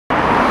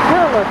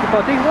Hello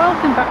everybody,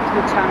 welcome back to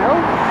the channel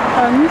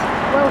and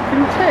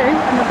welcome to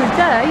another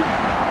day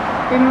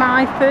in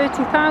my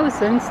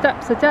 30,000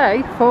 steps a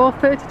day for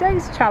 30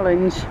 days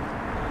challenge.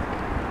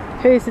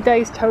 Here's the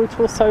day's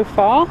total so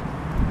far.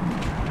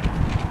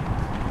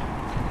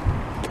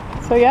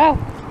 So yeah,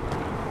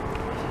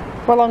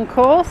 well on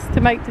course to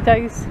make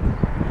today's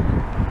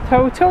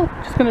total.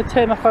 Just going to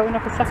turn my phone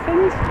off a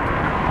second,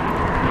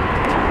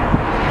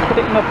 put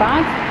it in my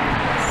bag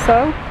so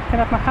I can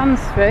have my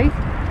hands free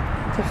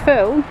to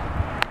film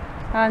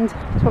and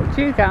talk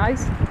to you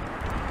guys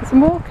as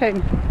I'm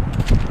walking.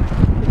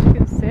 As you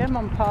can see, I'm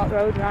on Park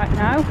Road right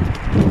now.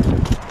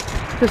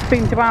 Just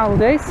been to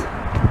Aldi's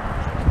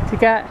to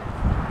get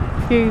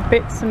a few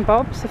bits and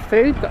bobs of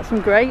food. Got some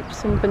grapes,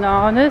 some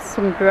bananas,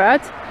 some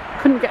bread.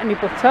 Couldn't get any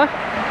butter.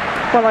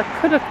 Well, I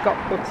could have got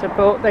butter,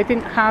 but they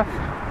didn't have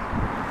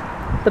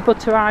the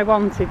butter I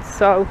wanted,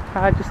 so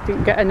I just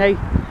didn't get any.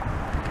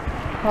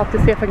 I'll have to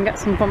see if I can get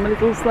some from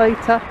Lidl's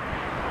later.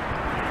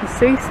 You can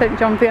see St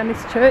John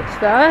Vianney's Church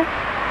there.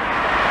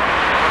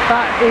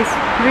 That is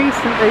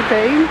recently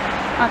been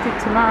added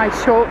to my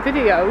short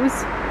videos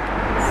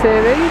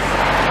series.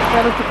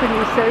 Relatively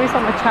new series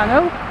on the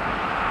channel.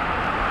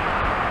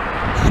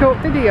 Short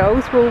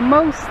videos will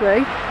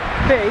mostly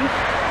be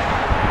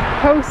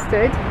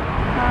posted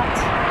at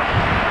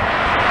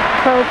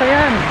 12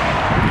 AM.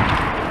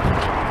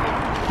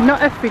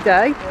 Not every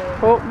day,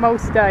 but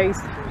most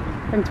days.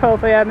 And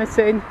 12 AM is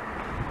in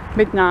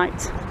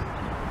midnight.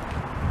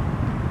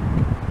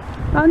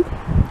 And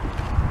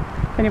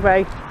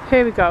anyway,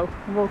 here we go.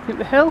 I'm walking up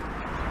the hill.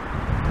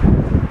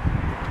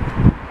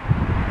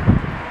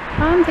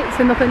 And it's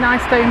another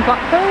nice day in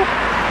Blackpool.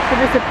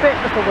 There is a bit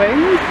of a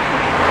wind.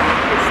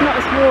 It's not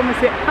as warm as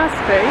it has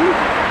been,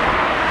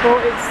 but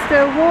it's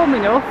still warm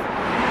enough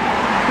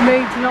for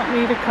me to not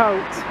need a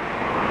coat,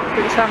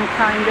 which I'm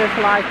kind of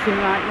liking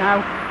right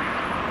now.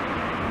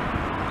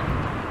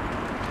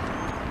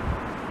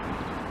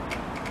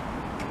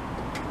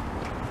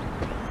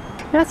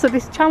 Yeah, so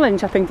this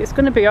challenge, I think it's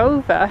going to be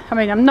over. I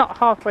mean, I'm not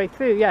halfway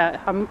through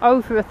yet. I'm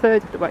over a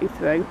third of the way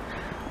through,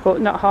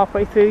 but not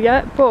halfway through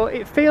yet. But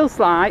it feels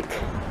like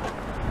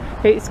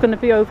it's going to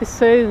be over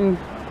soon.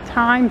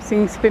 Time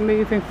seems to be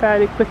moving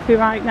fairly quickly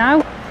right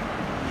now.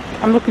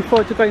 I'm looking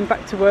forward to going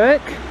back to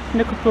work in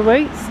a couple of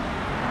weeks.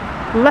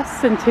 Less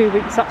than 2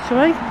 weeks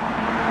actually.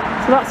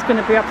 So that's going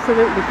to be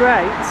absolutely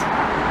great.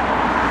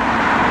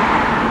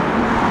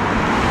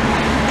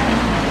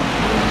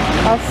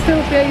 I'll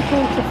still be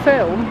able to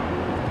film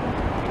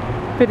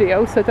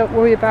video, so don't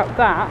worry about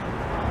that.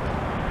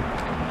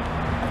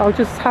 I'll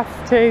just have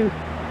to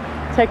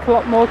take a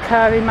lot more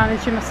care in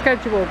managing my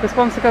schedule, because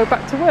once I go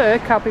back to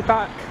work I'll be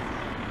back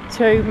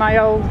to my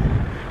old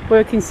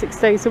working 6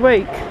 days a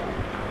week.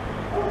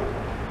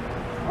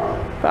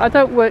 But I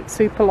don't work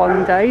super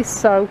long days,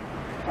 so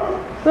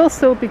we'll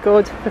still be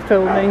good for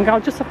filming.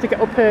 I'll just have to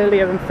get up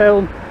earlier and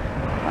film.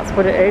 That's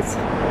what it is.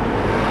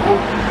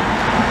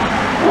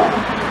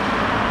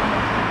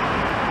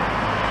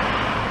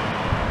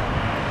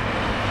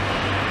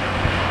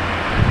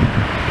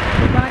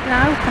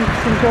 Now I'm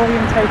just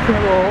enjoying taking a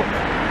walk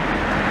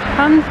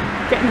and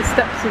getting the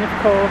steps in, of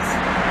course.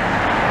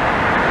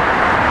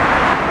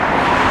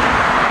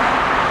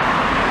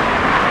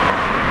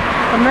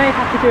 I may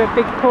have to do a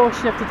big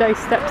portion of today's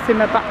steps in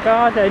my back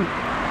garden.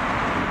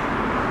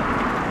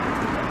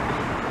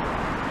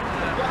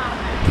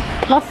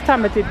 Last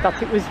time I did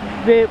that it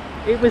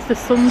was the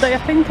Sunday I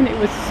think, and it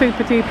was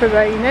super duper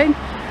raining,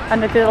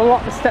 and I did a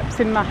lot of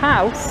steps in my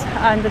house,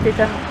 and I did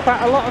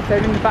quite a lot of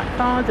them in the back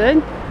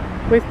garden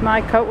with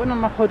my coat and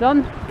my hood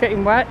on,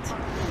 getting wet.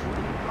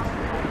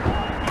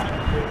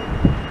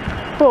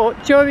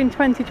 But during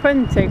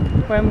 2020,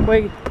 when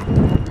we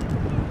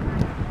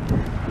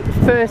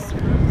first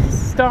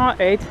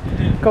started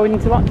going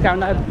into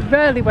lockdown, I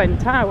rarely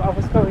went out. I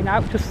was going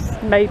out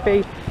just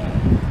maybe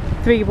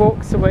 3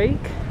 walks a week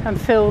and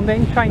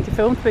filming, trying to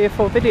film 3 or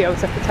 4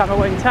 videos every time I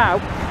went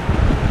out.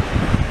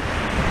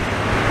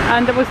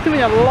 And I was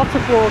doing a lot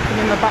of walking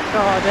in the back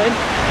garden.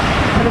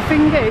 And the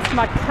thing is,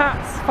 my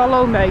cats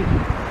follow me,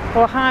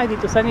 or Heidi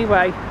does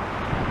anyway.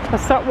 If I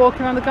start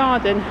walking around the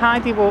garden,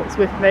 Heidi walks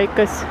with me,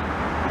 because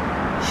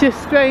she's a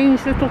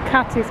strange little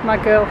cat, is my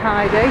girl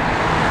Heidi.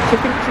 She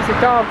thinks she's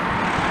a dog.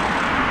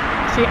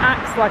 She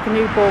acts like a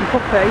newborn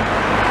puppy.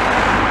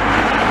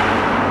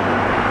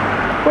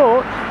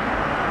 But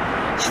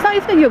she's not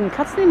even a young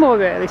cat anymore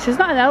really. She's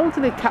not an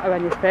elderly cat or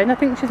anything. I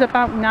think she's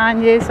about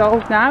 9 years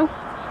old now.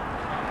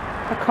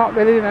 I can't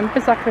really remember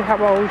exactly how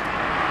old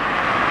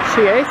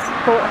she is,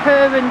 but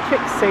her and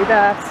Trixie,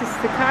 they're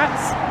sister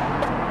cats.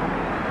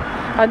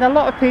 And a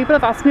lot of people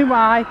have asked me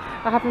why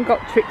I haven't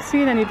got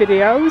Trixie in any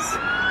videos.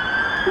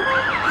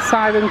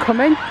 Siren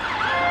coming.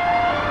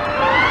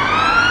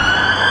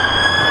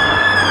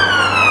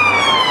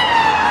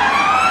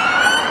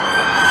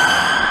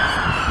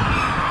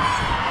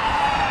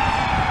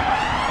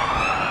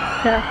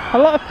 Yeah, a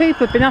lot of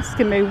people have been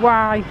asking me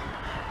why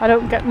I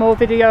don't get more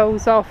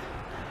videos of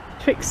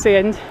Trixie,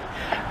 and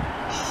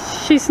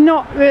She's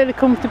not really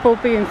comfortable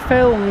being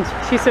filmed.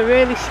 She's a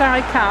really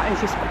shy cat and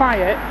she's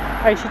quiet,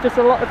 and she does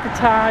a lot of the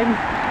time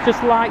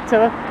just like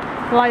to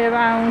lie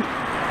around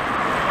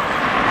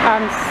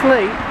and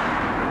sleep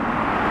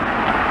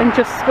and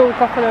just skulk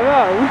off on her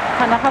own.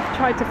 And I have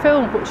tried to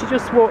film, but she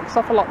just walks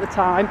off a lot of the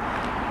time.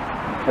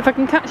 If I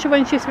can catch her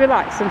when she's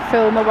relaxed and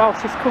film her while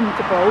she's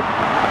comfortable,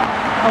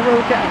 I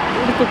will get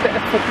a little bit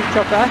of footage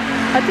of her.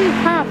 I do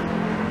have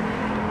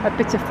a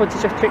bit of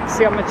footage of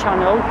Trixie on my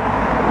channel.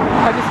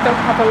 I just don't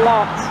have a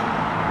lot.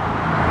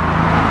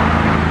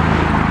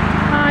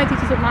 Heidi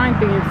doesn't mind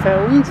being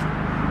filmed,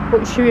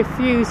 but she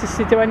refuses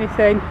to do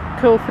anything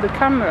cool for the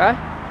camera.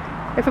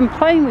 If I'm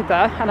playing with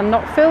her and I'm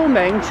not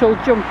filming, she'll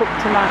jump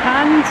up to my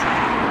hand,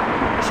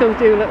 she'll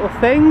do little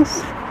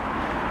things,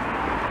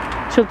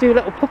 she'll do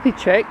little puppy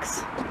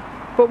tricks,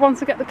 but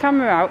once I get the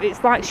camera out,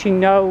 it's like she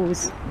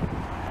knows.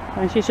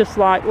 And she's just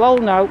like, well,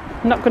 no,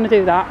 I'm not going to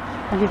do that,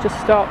 and she just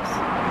stops.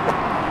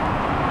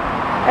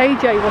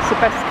 AJ was the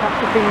best cat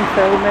for being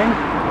filming.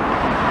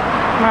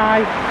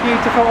 My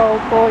beautiful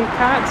old boy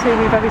cat, who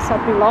we very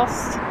sadly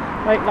lost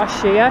late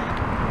last year.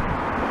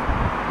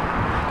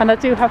 And I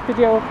do have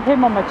video of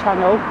him on my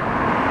channel.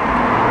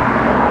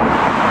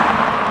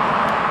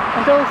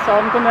 And also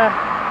I'm going to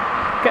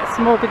get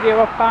some more video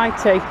of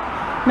Bitey.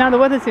 Now the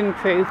weather's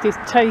improved, he's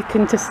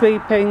taken to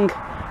sleeping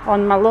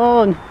on my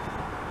lawn.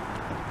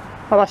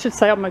 Well, I should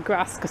say on my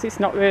grass, because it's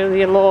not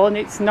really a lawn.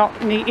 It's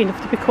not neat enough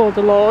to be called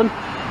a lawn.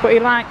 But he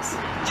likes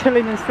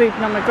chilling and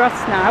sleeping on the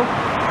grass now,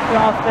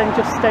 rather than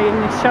just staying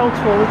in his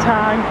shelter all the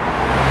time.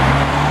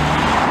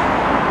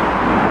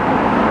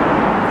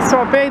 So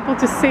I'll be able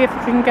to see if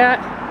I can get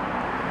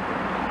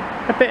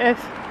a bit of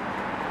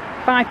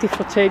Bitey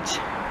footage,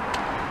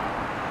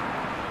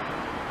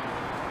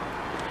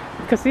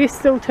 because he is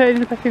still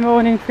turning up every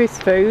morning for his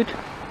food.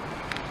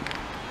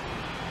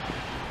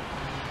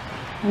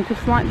 And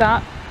just like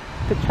that,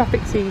 the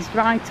traffic's eased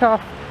right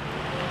off.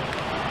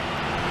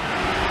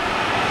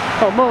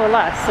 Well, more or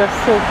less, there's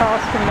still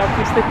cars coming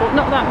obviously, but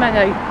not that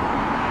many.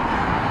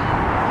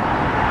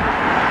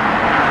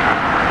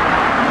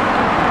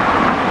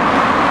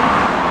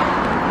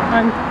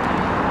 And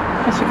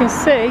as you can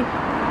see,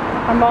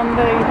 I'm on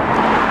the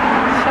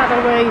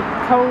shadowy,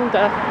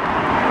 colder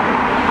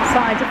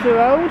side of the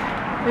road.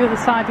 The other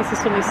side is the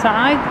sunny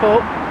side,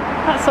 but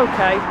that's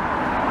okay.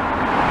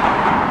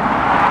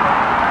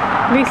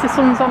 At least the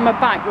sun's on my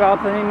back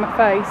rather than in my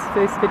face for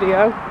this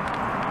video.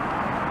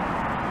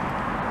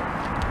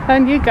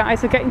 And you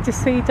guys are getting to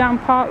see down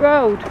Park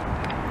Road.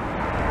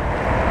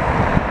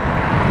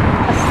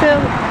 I still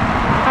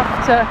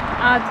have to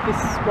add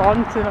this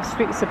one to my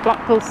Streets of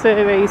Blackpool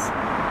series,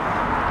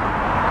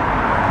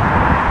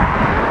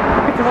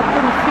 because I've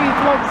done a few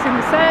vlogs in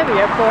this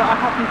area, but I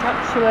haven't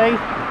actually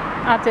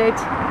added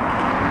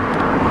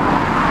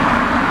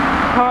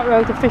Park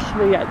Road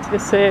officially yet to the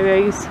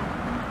series.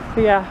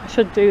 So yeah, I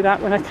should do that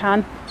when I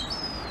can.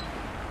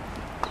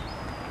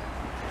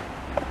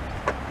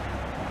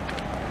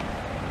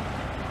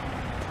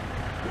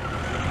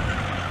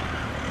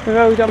 The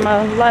road on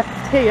my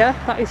left here,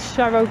 that is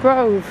Sharrow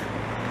Grove.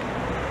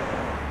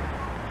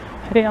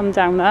 Heading on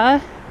down there.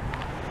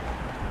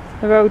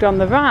 The road on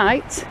the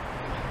right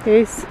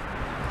is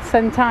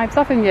St Ives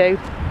Avenue.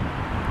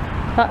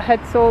 That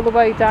heads all the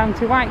way down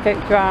to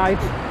Whitegate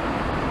Drive.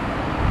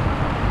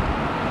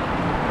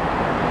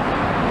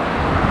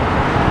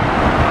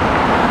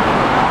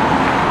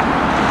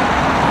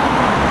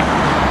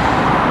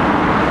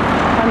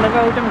 And the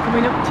road I'm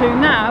coming up to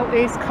now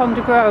is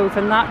Conda Grove,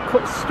 and that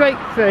cuts straight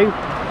through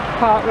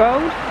Park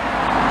Road.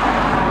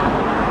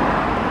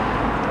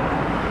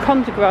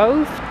 Conda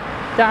Grove,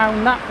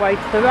 down that way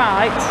to the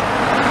right,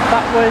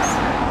 that was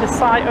the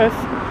site of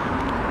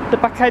the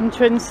back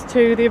entrance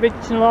to the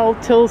original old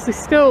Tilsley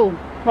School.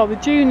 Well, the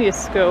junior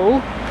school,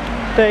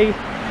 the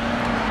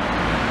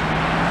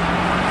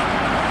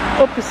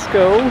upper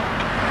school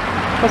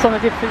was on a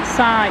different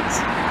site.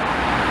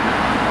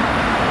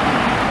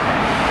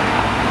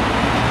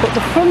 But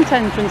the front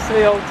entrance to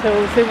the old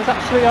Tilsley was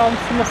actually on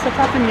Somerset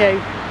Avenue,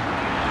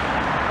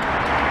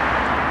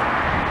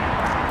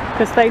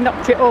 because they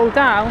knocked it all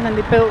down and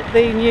they built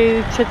the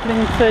new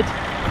Chidlingford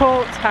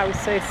court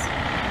houses.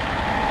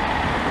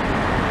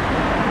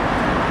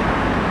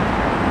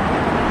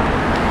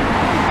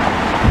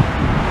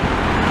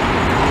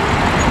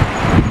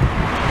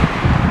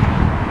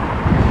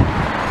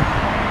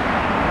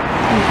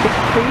 And the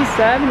trees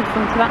there in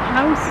front of that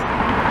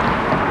house.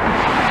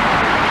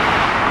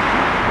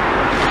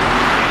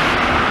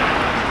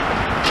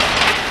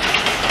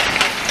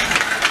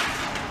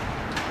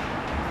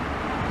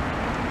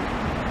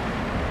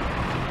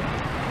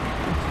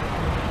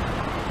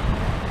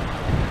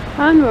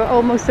 And we're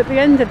almost at the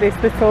end of this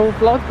little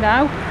vlog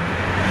now.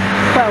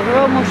 Well, we're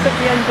almost at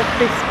the end of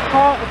this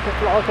part of the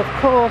vlog. Of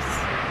course,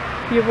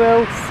 you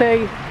will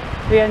see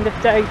the end of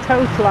day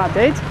total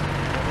added,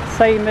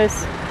 same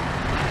as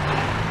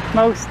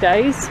most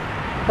days,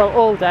 well,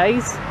 all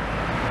days.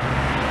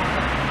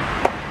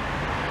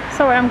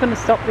 So I am going to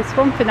stop this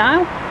one for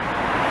now,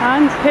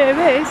 and here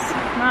is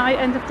my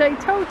end of day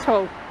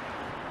total.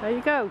 There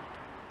you go.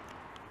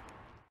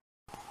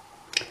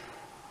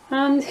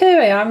 And here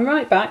I am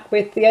right back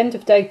with the end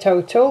of day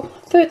total,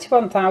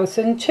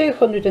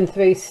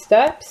 31,203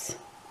 steps,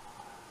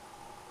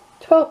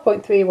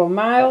 12.31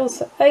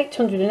 miles,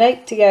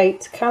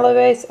 888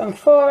 calories and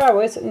 4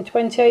 hours and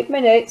 28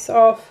 minutes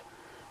of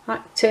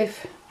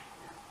active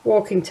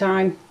walking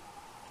time.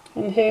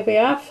 And here we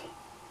have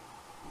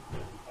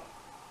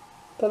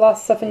the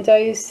last 7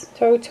 days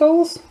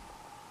totals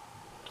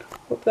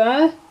up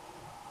there.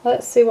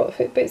 Let's see what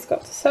Fitbit's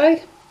got to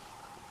say.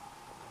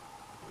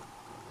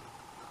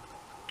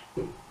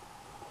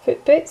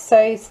 Fitbit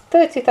says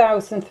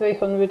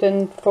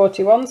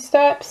 30,341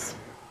 steps,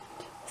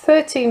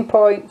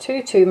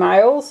 13.22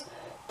 miles,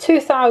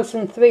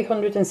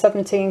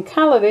 2,317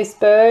 calories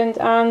burned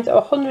and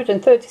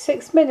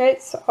 136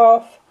 minutes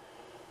of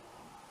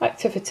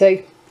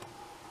activity.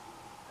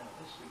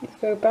 Let's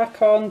go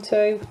back on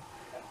to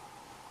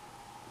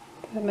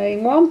the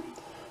main one.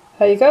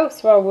 There you go,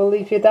 so I will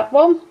leave you that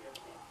one.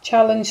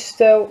 Challenge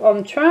still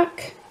on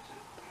track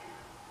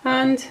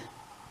and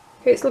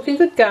it's looking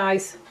good,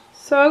 guys.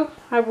 So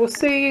I will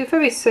see you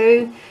very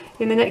soon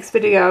in the next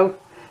video.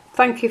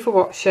 Thank you for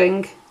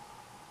watching.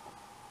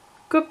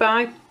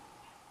 Goodbye.